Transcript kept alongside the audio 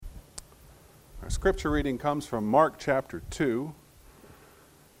Our scripture reading comes from Mark chapter 2.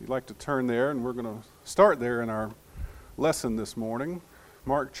 If you'd like to turn there, and we're going to start there in our lesson this morning.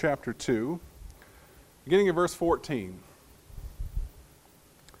 Mark chapter 2, beginning at verse 14.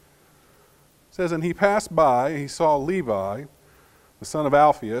 It says, "And he passed by, he saw Levi, the son of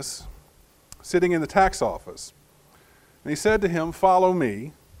Alphaeus, sitting in the tax office. And he said to him, 'Follow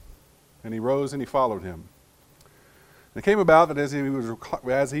me.' And he rose and he followed him. And it came about that as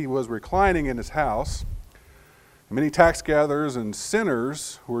he was reclining in his house, many tax gatherers and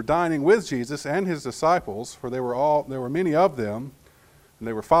sinners were dining with Jesus and his disciples, for there were many of them, and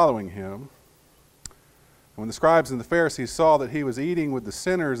they were following him. And when the scribes and the Pharisees saw that he was eating with the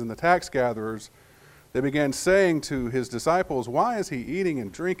sinners and the tax gatherers, they began saying to his disciples, 'Why is he eating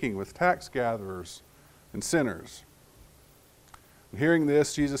and drinking with tax gatherers and sinners?' And hearing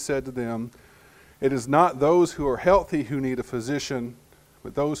this, Jesus said to them, 'It is not those who are healthy who need a physician,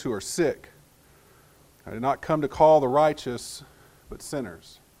 but those who are sick. I did not come to call the righteous, but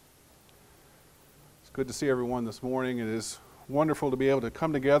sinners.'" It's good to see everyone this morning. It is wonderful to be able to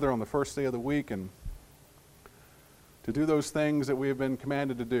come together on the first day of the week and to do those things that we have been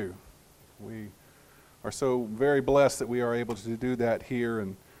commanded to do. We are so very blessed that we are able to do that here,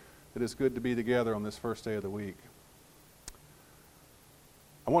 and it is good to be together on this first day of the week.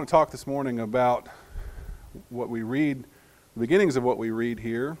 I want to talk this morning about what we read, the beginnings of what we read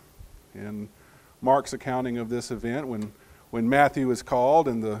here in Mark's accounting of this event when Matthew is called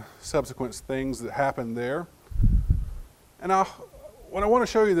and the subsequent things that happened there. And what I want to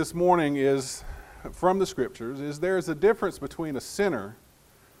show you this morning is, from the scriptures, is there is a difference between a sinner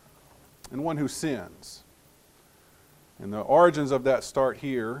and one who sins. And the origins of that start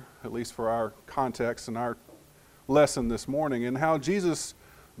here, at least for our context and our lesson this morning, and how Jesus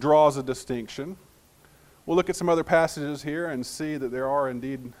draws a distinction. We'll look at some other passages here and see that there are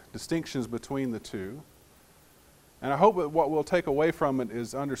indeed distinctions between the two. And I hope that what we'll take away from it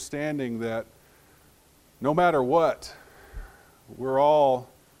is understanding that no matter what, we're all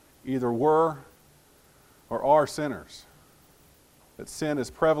either were or are sinners. That sin is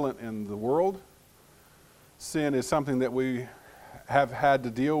prevalent in the world. Sin is something that we have had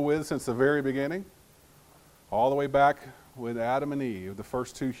to deal with since the very beginning, all the way back with Adam and Eve, the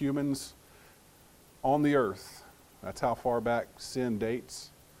first two humans on the earth. That's how far back sin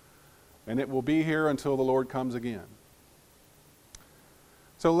dates. And it will be here until the Lord comes again.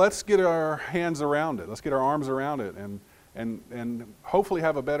 So let's get our hands around it. Let's get our arms around it and hopefully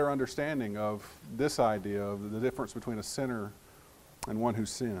have a better understanding of this idea of the difference between a sinner and one who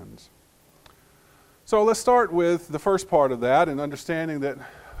sins. So let's start with the first part of that and understanding that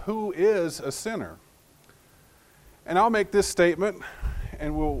who is a sinner. And I'll make this statement,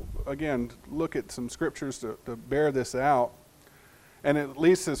 and we'll, again, look at some scriptures to bear this out. And at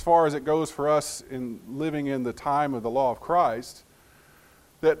least as far as it goes for us in living in the time of the law of Christ,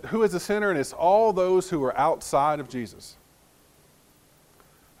 that who is a sinner? And it's all those who are outside of Jesus.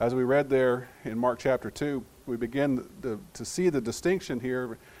 As we read there in Mark chapter 2, we begin to see the distinction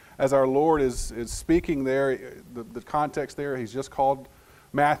here as our Lord is speaking there. The context there, he's just called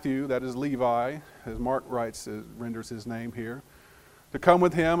Matthew, that is Levi, as Mark writes, renders his name here, to come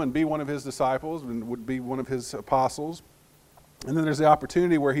with him and be one of his disciples and would be one of his apostles. And then there's the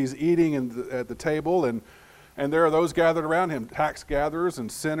opportunity where he's eating at the table, and there are those gathered around him, tax gatherers and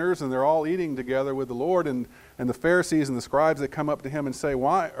sinners, and they're all eating together with the Lord. And the Pharisees and the scribes that come up to him and say,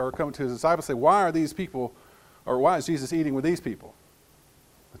 "Why?" or come to his disciples and say, "Why are these people, or why is Jesus eating with these people?"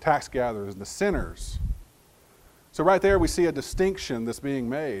 The tax gatherers and the sinners. So right there we see a distinction that's being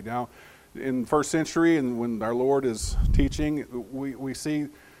made. Now, in the first century, and when our Lord is teaching, we see,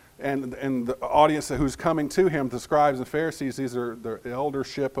 and the audience who's coming to him, the scribes and Pharisees, these are the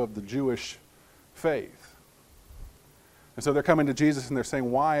eldership of the Jewish faith. And so they're coming to Jesus and they're saying,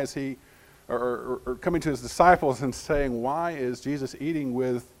 why is he, or coming to his disciples and saying, why is Jesus eating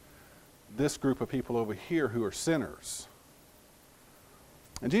with this group of people over here who are sinners?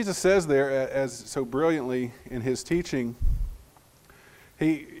 And Jesus says there, as so brilliantly in his teaching,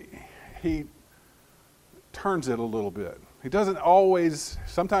 he turns it a little bit. He doesn't always,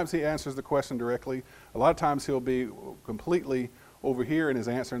 sometimes he answers the question directly. A lot of times he'll be completely over here in his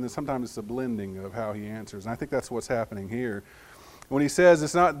answer, and then sometimes it's a blending of how he answers. And I think that's what's happening here. When he says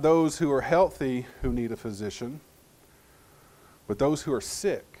it's not those who are healthy who need a physician, but those who are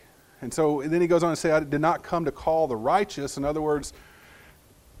sick. And then he goes on to say, I did not come to call the righteous. In other words,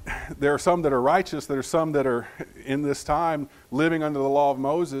 there are some that are righteous, there are some that are in this time living under the law of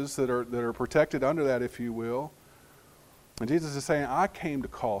Moses that are protected under that, if you will. And Jesus is saying, I came to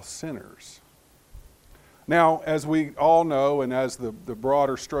call sinners. Now, as we all know, and as the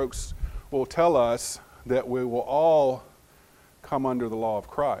broader strokes will tell us that we will all come under the law of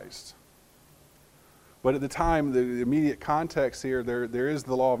Christ. But at the time, the immediate context here, there is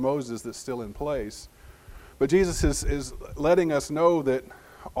the law of Moses that's still in place. But Jesus is letting us know that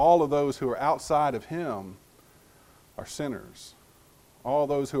all of those who are outside of him are sinners. All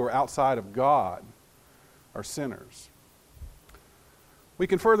those who are outside of God are sinners. We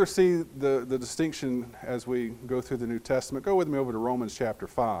can further see the distinction as we go through the New Testament. Go with me over to Romans chapter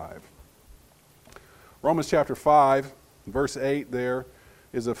 5. Romans chapter 5, verse 8 there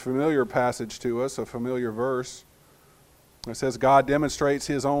is a familiar passage to us, a familiar verse. It says, God demonstrates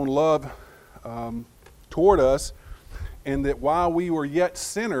his own love toward us in that while we were yet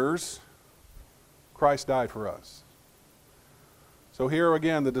sinners, Christ died for us. So here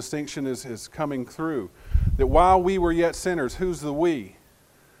again, the distinction is coming through. That while we were yet sinners, who's the we?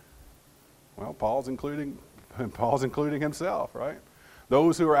 Well, Paul's including himself, right?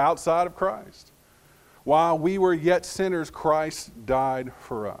 Those who are outside of Christ. While we were yet sinners, Christ died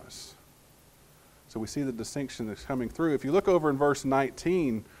for us. So we see the distinction that's coming through. If you look over in verse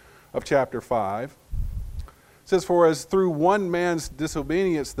 19 of chapter 5, it says, for as through one man's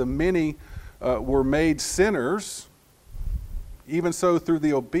disobedience the many were made sinners, even so through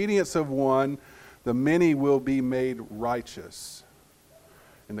the obedience of one, the many will be made righteous.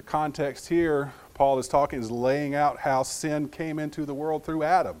 In the context here, Paul is laying out how sin came into the world through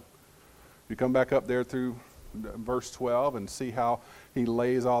Adam. You come back up there through verse 12 and see how he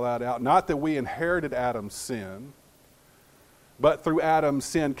lays all that out. Not that we inherited Adam's sin, but through Adam,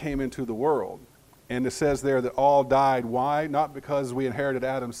 sin came into the world. And it says there that all died. Why? Not because we inherited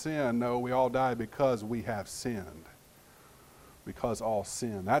Adam's sin. No, we all died because we have sinned. Because all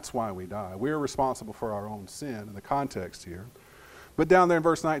sin. That's why we die. We're responsible for our own sin in the context here. But down there in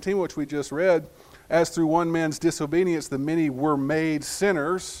verse 19, which we just read, as through one man's disobedience the many were made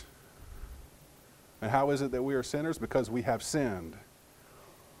sinners. And how is it that we are sinners? Because we have sinned.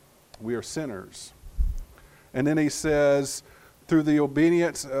 We are sinners. And then he says, through the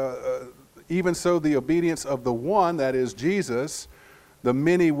obedience, even so the obedience of the one, that is Jesus, the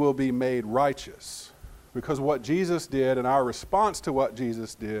many will be made righteous. Because what Jesus did and our response to what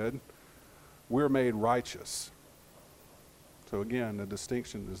Jesus did, we're made righteous. So again, the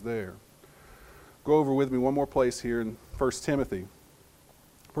distinction is there. Go over with me one more place here in 1 Timothy.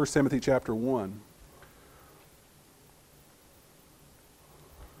 1 Timothy chapter 1.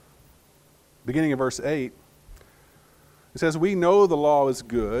 Beginning of verse 8. It says, we know the law is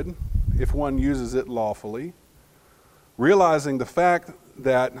good if one uses it lawfully, realizing the fact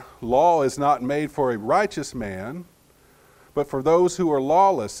that law is not made for a righteous man, but for those who are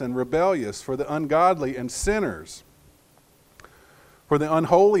lawless and rebellious, for the ungodly and sinners, for the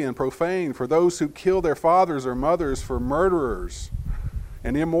unholy and profane, for those who kill their fathers or mothers, for murderers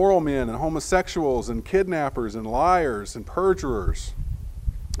and immoral men and homosexuals and kidnappers and liars and perjurers,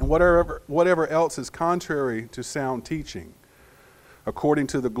 and whatever else is contrary to sound teaching, according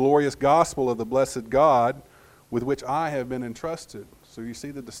to the glorious gospel of the blessed God, with which I have been entrusted. So you see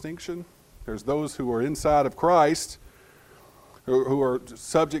the distinction? There's those who are inside of Christ, who are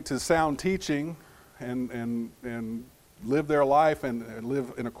subject to sound teaching and live their life and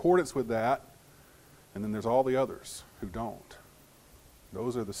live in accordance with that. And then there's all the others who don't.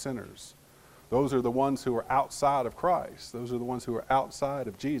 Those are the sinners. Those are the ones who are outside of Christ. Those are the ones who are outside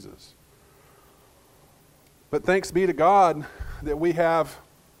of Jesus. But thanks be to God that we have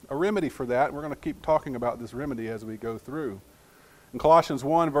a remedy for that. We're going to keep talking about this remedy as we go through. In Colossians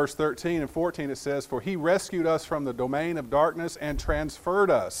 1, verse 13 and 14, it says, for he rescued us from the domain of darkness and transferred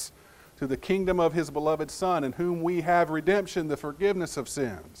us to the kingdom of his beloved Son, in whom we have redemption, the forgiveness of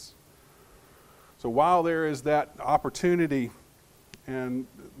sins. So while there is that opportunity and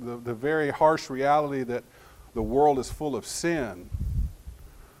the very harsh reality that the world is full of sin,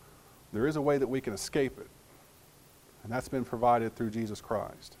 there is a way that we can escape it. And that's been provided through Jesus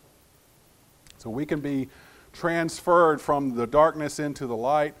Christ. So we can be transferred from the darkness into the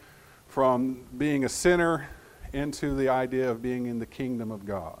light, from being a sinner into the idea of being in the kingdom of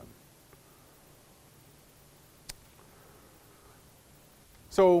God.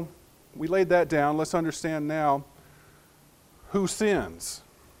 So we laid that down. Let's understand now who sins.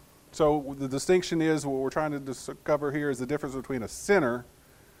 So the distinction is, what we're trying to discover here is the difference between a sinner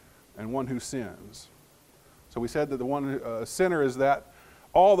and one who sins. So we said that the sinner is that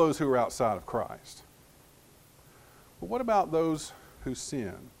all those who are outside of Christ. But what about those who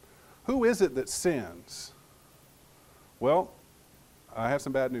sin? Who is it that sins? Well, I have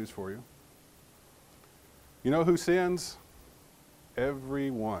some bad news for you. You know who sins?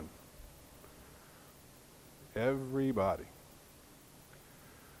 Everyone. Everybody.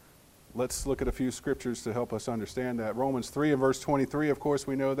 Let's look at a few scriptures to help us understand that. Romans 3 and verse 23, of course,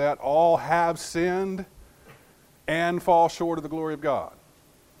 we know that. All have sinned and fall short of the glory of God.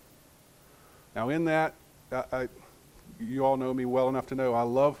 Now in that, you all know me well enough to know I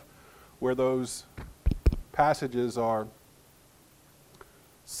love where those passages are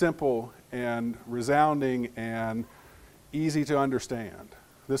simple and resounding and easy to understand.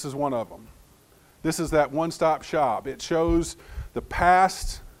 This is one of them. This is that one-stop shop. It shows the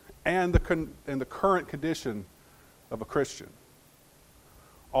past and the current condition of a Christian.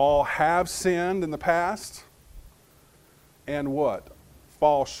 All have sinned in the past and what?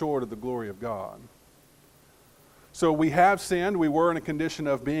 Fall short of the glory of God. So we have sinned. We were in a condition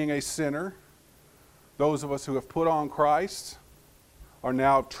of being a sinner. Those of us who have put on Christ are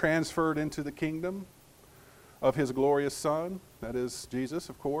now transferred into the kingdom of His glorious Son. That is Jesus,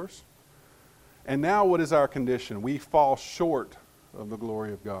 of course. And now what is our condition? We fall short of the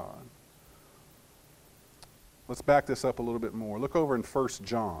glory of God. Let's back this up a little bit more. Look over in 1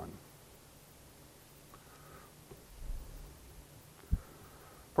 John.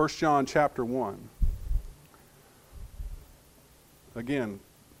 1 John chapter 1. Again,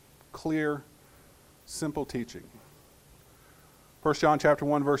 clear, simple teaching. 1 John chapter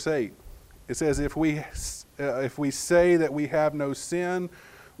 1 verse 8. It says, if we say that we have no sin,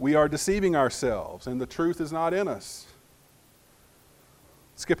 we are deceiving ourselves, and the truth is not in us.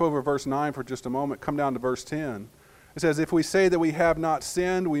 Skip over verse 9 for just a moment. Come down to verse 10. It says, if we say that we have not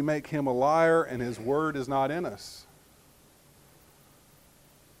sinned, we make Him a liar, and His word is not in us.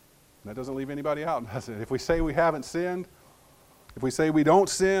 That doesn't leave anybody out, does it? If we say we haven't sinned, if we say we don't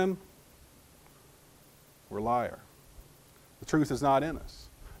sin, we're a liar. The truth is not in us.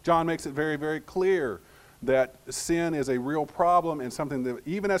 John makes it very, very clear that sin is a real problem and something that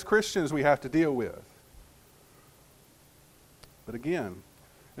even as Christians we have to deal with. But again,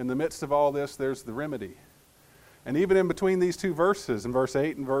 in the midst of all this, there's the remedy. And even in between these two verses, in verse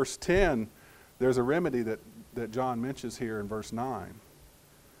 8 and verse 10, there's a remedy that John mentions here in verse 9.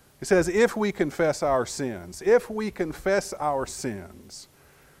 It says, if we confess our sins,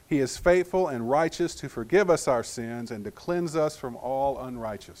 He is faithful and righteous to forgive us our sins and to cleanse us from all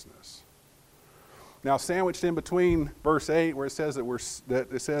unrighteousness. Now, sandwiched in between verse 8, where it says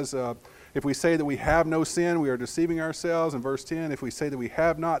if we say that we have no sin, we are deceiving ourselves. And verse 10, if we say that we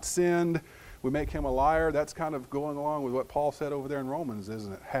have not sinned, we make Him a liar. That's kind of going along with what Paul said over there in Romans,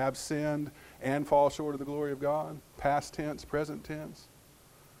 isn't it? Have sinned and fall short of the glory of God. Past tense, present tense.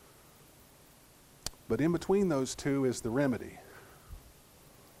 But in between those two is the remedy.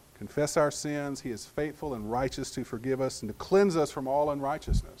 Confess our sins. He is faithful and righteous to forgive us and to cleanse us from all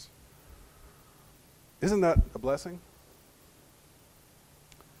unrighteousness. Isn't that a blessing?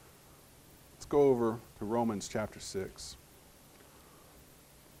 Let's go over to Romans chapter 6.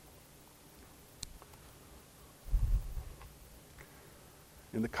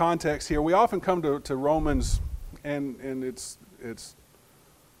 In the context here, we often come to Romans, and it's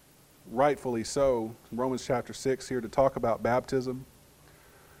rightfully so, Romans chapter 6 here to talk about baptism.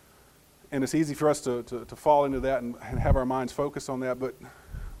 And it's easy for us to fall into that and have our minds focus on that. But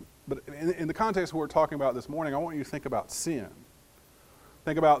in the context of what we're talking about this morning, I want you to think about sin.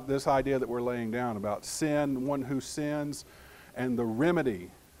 Think about this idea that we're laying down about sin, one who sins, and the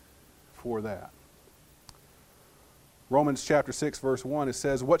remedy for that. Romans chapter 6, verse 1, it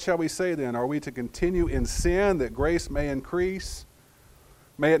says, what shall we say then? Are we to continue in sin that grace may increase?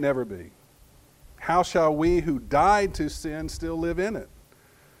 May it never be. How shall we who died to sin still live in it?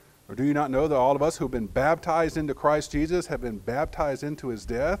 Or do you not know that all of us who have been baptized into Christ Jesus have been baptized into His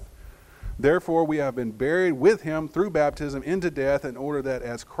death? Therefore we have been buried with Him through baptism into death, in order that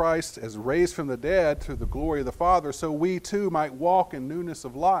as Christ is raised from the dead through the glory of the Father, so we too might walk in newness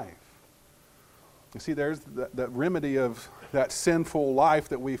of life. You see, there's that remedy of that sinful life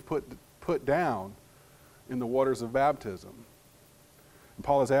that we've put down in the waters of baptism. And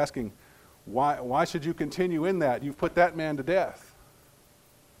Paul is asking, why should you continue in that? You've put that man to death.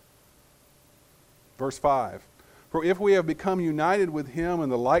 Verse 5, for if we have become united with Him in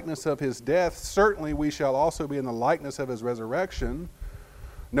the likeness of His death, certainly we shall also be in the likeness of His resurrection,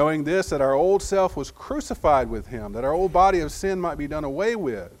 knowing this, that our old self was crucified with Him, that our old body of sin might be done away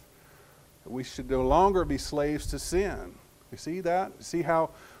with, that we should no longer be slaves to sin. You see that? You see how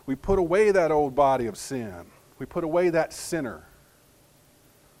we put away that old body of sin. We put away that sinner.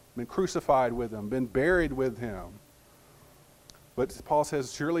 Been crucified with Him, been buried with Him. But Paul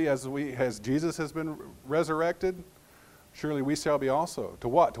says, surely as Jesus has been resurrected, surely we shall be also. To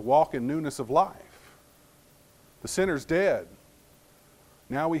what? To walk in newness of life. The sinner's dead.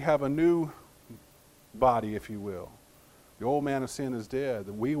 Now we have a new body, if you will. The old man of sin is dead.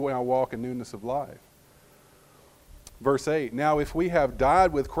 We now walk in newness of life. Verse 8, now if we have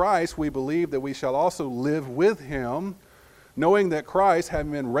died with Christ, we believe that we shall also live with him, knowing that Christ,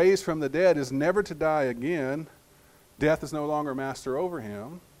 having been raised from the dead, is never to die again. Death is no longer master over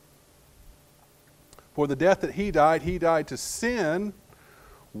him. For the death that he died to sin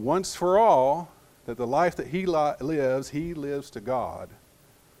once for all, that the life that he lives to God.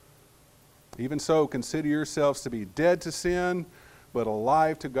 Even so, consider yourselves to be dead to sin, but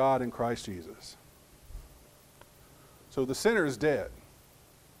alive to God in Christ Jesus. So the sinner is dead.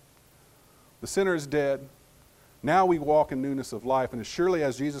 The sinner is dead. Now we walk in newness of life. And as surely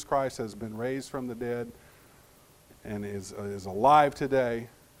as Jesus Christ has been raised from the dead and is alive today,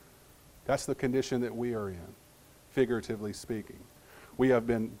 that's the condition that we are in, figuratively speaking. We have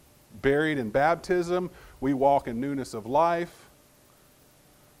been buried in baptism. We walk in newness of life.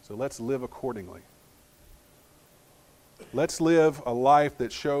 So let's live accordingly. Let's live a life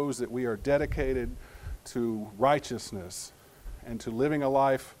that shows that we are dedicated to righteousness and to living a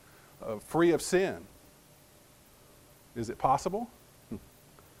life free of sin. Is it possible?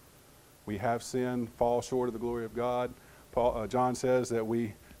 We have sinned, fall short of the glory of God. John says that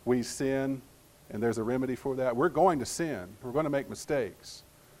we sin, and there's a remedy for that. We're going to sin. We're going to make mistakes.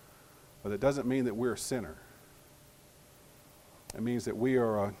 But it doesn't mean that we're a sinner. It means that we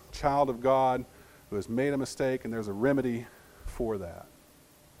are a child of God who has made a mistake, and there's a remedy for that.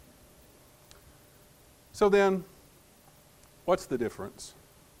 So then, what's the difference?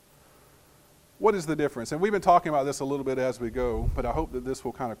 What is the difference? And we've been talking about this a little bit as we go, but I hope that this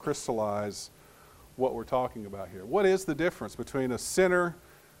will kind of crystallize what we're talking about here. What is the difference between a sinner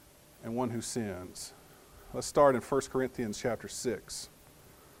and one who sins? Let's start in 1 Corinthians chapter 6.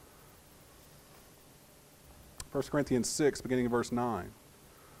 1 Corinthians 6, beginning in verse 9.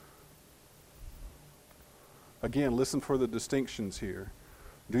 Again, listen for the distinctions here.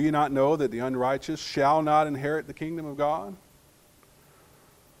 Do you not know that the unrighteous shall not inherit the kingdom of God?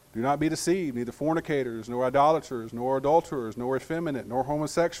 Do not be deceived, neither fornicators, nor idolaters, nor adulterers, nor effeminate, nor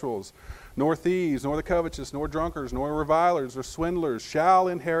homosexuals, nor thieves, nor the covetous, nor drunkards, nor revilers, or swindlers shall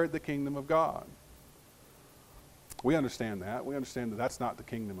inherit the kingdom of God. We understand that. We understand that that's not the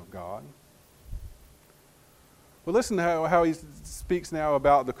kingdom of God. But listen to how he speaks now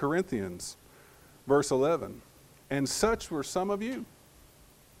about the Corinthians. Verse 11. And such were some of you.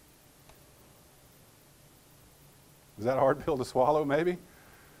 Is that a hard pill to swallow, maybe?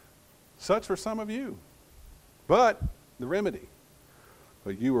 Such were some of you. But the remedy.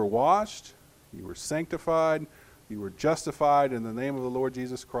 But you were washed, you were sanctified, you were justified in the name of the Lord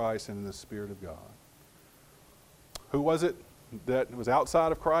Jesus Christ and in the Spirit of God. Who was it that was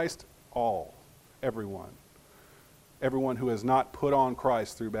outside of Christ? All. Everyone. Everyone who has not put on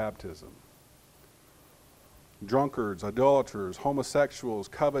Christ through baptism. Drunkards, idolaters, homosexuals,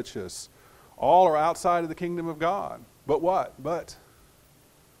 covetous, all are outside of the kingdom of God. But what? But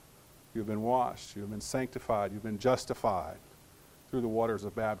you've been washed, you've been sanctified, you've been justified through the waters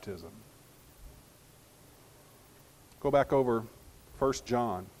of baptism. Go back over 1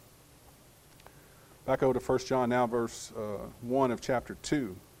 John. Back over to 1 John now, verse 1 of chapter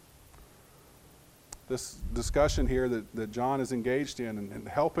 2. This discussion here that John is engaged in and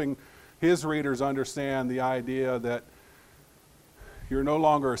helping his readers understand the idea that you're no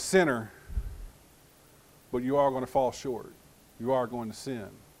longer a sinner, but you are going to fall short. You are going to sin.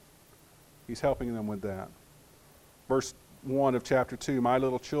 He's helping them with that. Verse 1 of chapter 2, my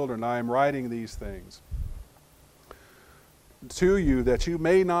little children, I am writing these things to you that you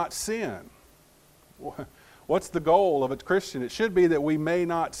may not sin. What's the goal of a Christian? It should be that we may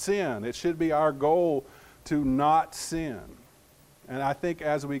not sin. It should be our goal to not sin. And I think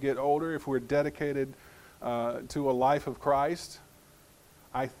as we get older, if we're dedicated to a life of Christ,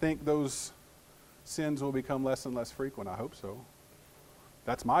 I think those sins will become less and less frequent. I hope so.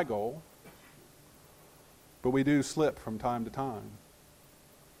 That's my goal. But we do slip from time to time.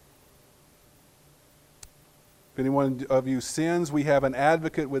 If anyone of you sins, we have an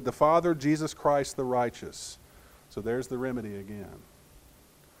advocate with the Father, Jesus Christ the righteous. So there's the remedy again.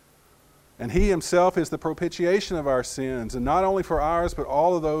 And he himself is the propitiation of our sins, and not only for ours, but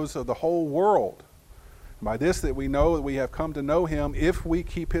all of those of the whole world. And by this that we know that we have come to know him if we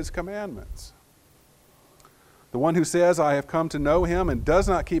keep his commandments. The one who says, I have come to know him and does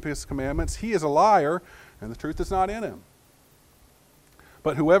not keep his commandments, he is a liar, and the truth is not in him.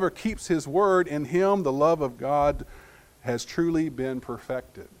 But whoever keeps his word, in him the love of God has truly been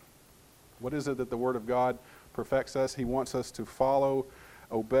perfected. What is it that the word of God perfects us? He wants us to follow,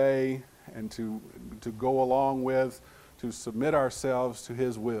 obey, and to go along with, to submit ourselves to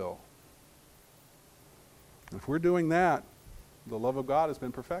his will. If we're doing that, The love of God has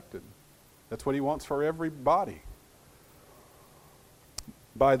been perfected. That's what he wants for everybody.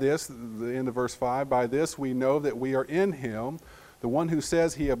 By this, the end of verse 5, by this we know that we are in him. The one who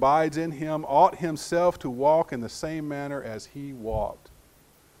says he abides in him ought himself to walk in the same manner as he walked.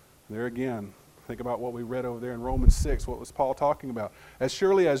 There again, think about what we read over there in Romans 6. What was Paul talking about? As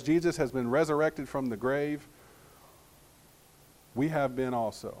surely as Jesus has been resurrected from the grave, we have been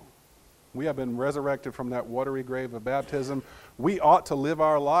also. We have been resurrected from that watery grave of baptism. We ought to live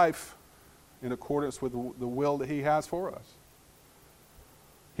our life in accordance with the will that he has for us.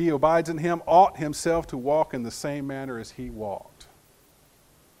 He who abides in him ought himself to walk in the same manner as he walked.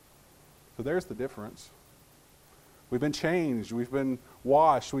 So there's the difference. We've been changed. We've been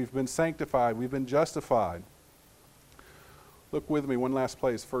washed. We've been sanctified. We've been justified. Look with me one last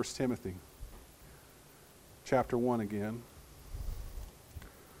place, 1 Timothy chapter 1 again.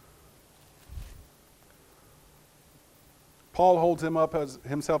 Paul holds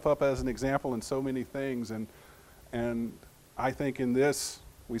himself up as an example in so many things, and I think in this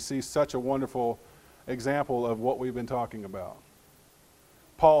we see such a wonderful example of what we've been talking about.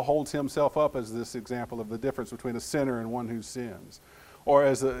 Paul holds himself up as this example of the difference between a sinner and one who sins.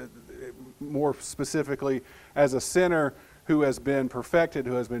 Or more specifically, as a sinner who has been perfected,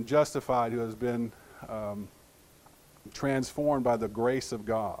 who has been justified, who has been transformed by the grace of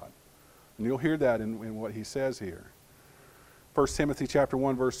God. And you'll hear that in what he says here. 1 Timothy chapter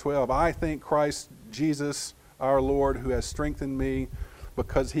 1, verse 12, I thank Christ Jesus our Lord, who has strengthened me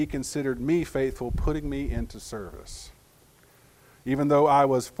because he considered me faithful, putting me into service. Even though I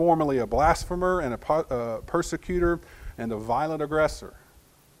was formerly a blasphemer and a persecutor and a violent aggressor.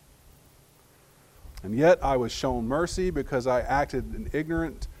 And yet I was shown mercy because I acted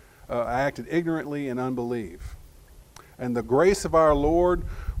ignorantly in unbelief. And the grace of our Lord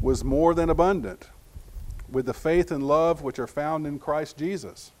was more than abundant, with the faith and love which are found in Christ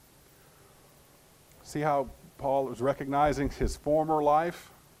Jesus. See how Paul was recognizing his former life?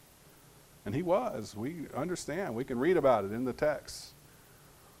 And he was. We understand. We can read about it in the text.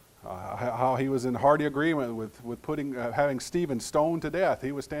 How he was in hearty agreement with having Stephen stoned to death.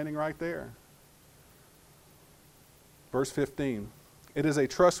 He was standing right there. Verse 15. It is a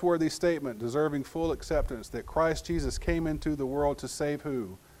trustworthy statement, deserving full acceptance, that Christ Jesus came into the world to save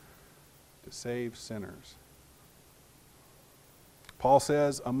who? To save sinners. Paul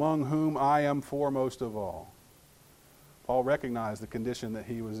says, among whom I am foremost of all. Paul recognized the condition that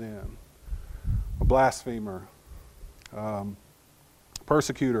he was in. A blasphemer,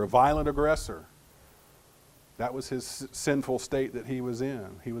 persecutor, a violent aggressor. That was his sinful state that he was in.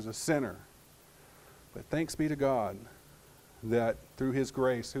 He was a sinner. But thanks be to God that through his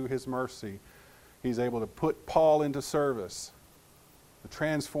grace, through his mercy, he's able to put Paul into service, to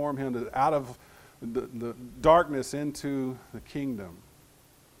transform him out of the darkness into the kingdom.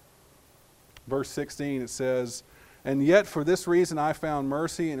 Verse 16, it says, and yet for this reason I found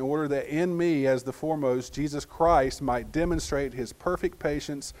mercy, in order that in me, as the foremost, Jesus Christ might demonstrate his perfect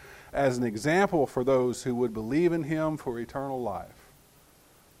patience as an example for those who would believe in him for eternal life.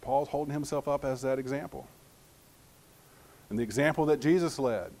 Paul's holding himself up as that example. And the example that Jesus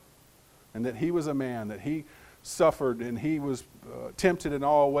led, and that he was a man, that he suffered and he was tempted in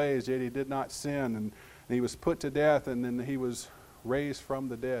all ways, yet he did not sin, and he was put to death, and then he was raised from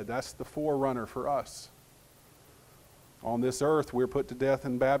the dead. That's the forerunner for us. On this earth, we're put to death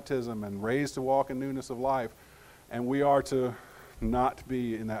in baptism and raised to walk in newness of life. And we are to not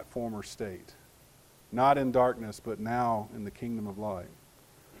be in that former state. Not in darkness, but now in the kingdom of light.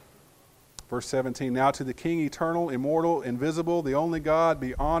 Verse 17, now to the King, eternal, immortal, invisible, the only God,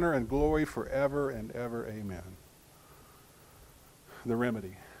 be honor and glory forever and ever. Amen. The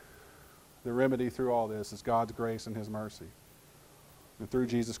remedy. The remedy through all this is God's grace and his mercy. And through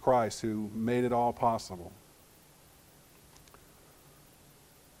Jesus Christ, who made it all possible.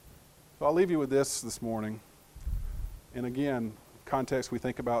 So I'll leave you with this morning. And again, context we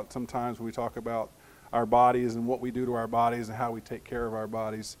think about sometimes when we talk about our bodies and what we do to our bodies and how we take care of our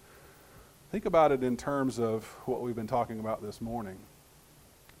bodies. Think about it in terms of what we've been talking about this morning.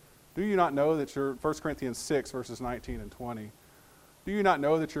 Do you not know that 1 Corinthians 6, verses 19 and 20, do you not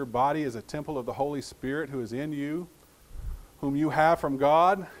know that your body is a temple of the Holy Spirit who is in you, whom you have from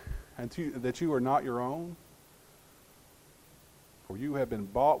God, and that you are not your own? For you have been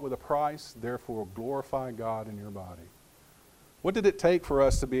bought with a price, therefore glorify God in your body. What did it take for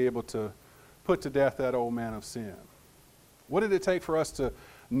us to be able to put to death that old man of sin? What did it take for us to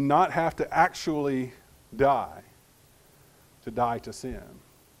not have to actually die to sin?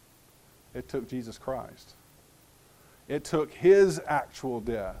 It took Jesus Christ. It took his actual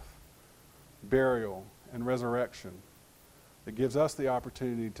death, burial, and resurrection that gives us the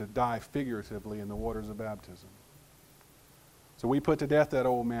opportunity to die figuratively in the waters of baptism. So we put to death that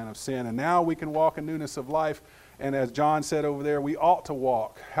old man of sin, and now we can walk in newness of life. And as John said over there, we ought to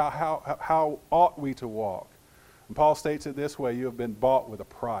walk. How ought we to walk? And Paul states it this way: you have been bought with a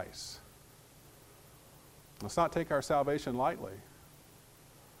price. Let's not take our salvation lightly.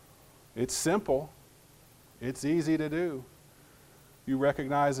 It's simple. It's easy to do. You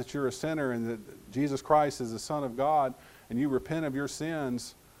recognize that you're a sinner and that Jesus Christ is the Son of God, and you repent of your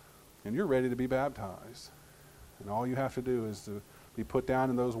sins, and you're ready to be baptized. And all you have to do is to be put down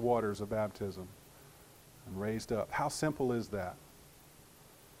in those waters of baptism and raised up. How simple is that?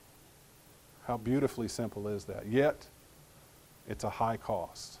 How beautifully simple is that? Yet, it's a high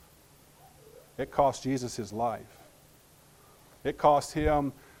cost. It cost Jesus his life. It cost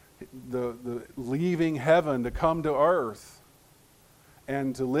him the leaving heaven to come to earth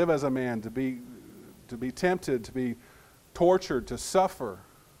and to live as a man, to be tempted, to be tortured, to suffer.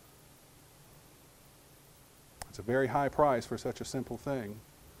 It's a very high price for such a simple thing.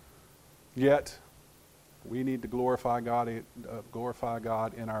 Yet, we need to glorify God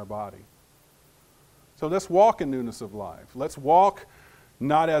in our body. So let's walk in newness of life. Let's walk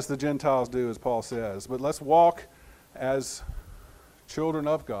not as the Gentiles do, as Paul says, but let's walk as children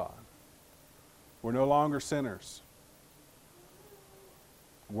of God. We're no longer sinners.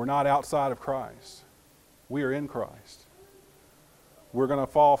 We're not outside of Christ. We are in Christ. We're going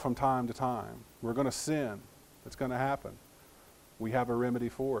to fall from time to time. We're going to sin. It's going to happen. We have a remedy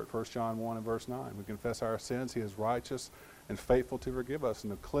for it. 1 John 1 and verse 9. We confess our sins. He is righteous and faithful to forgive us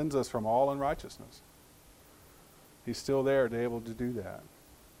and to cleanse us from all unrighteousness. He's still there to be able to do that.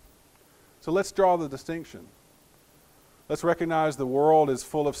 So let's draw the distinction. Let's recognize the world is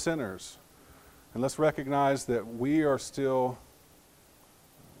full of sinners. And let's recognize that we are still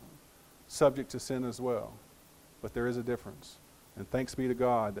subject to sin as well. But there is a difference. And thanks be to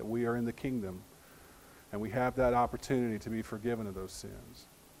God that we are in the kingdom and we have that opportunity to be forgiven of those sins.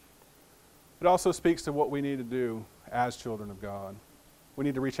 It also speaks to what we need to do as children of God. We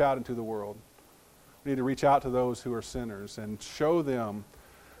need to reach out into the world. We need to reach out to those who are sinners and show them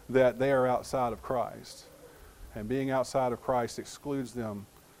that they are outside of Christ. And being outside of Christ excludes them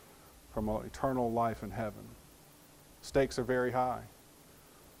from eternal life in heaven. Stakes are very high.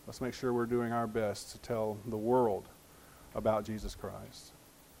 Let's make sure we're doing our best to tell the world about Jesus Christ.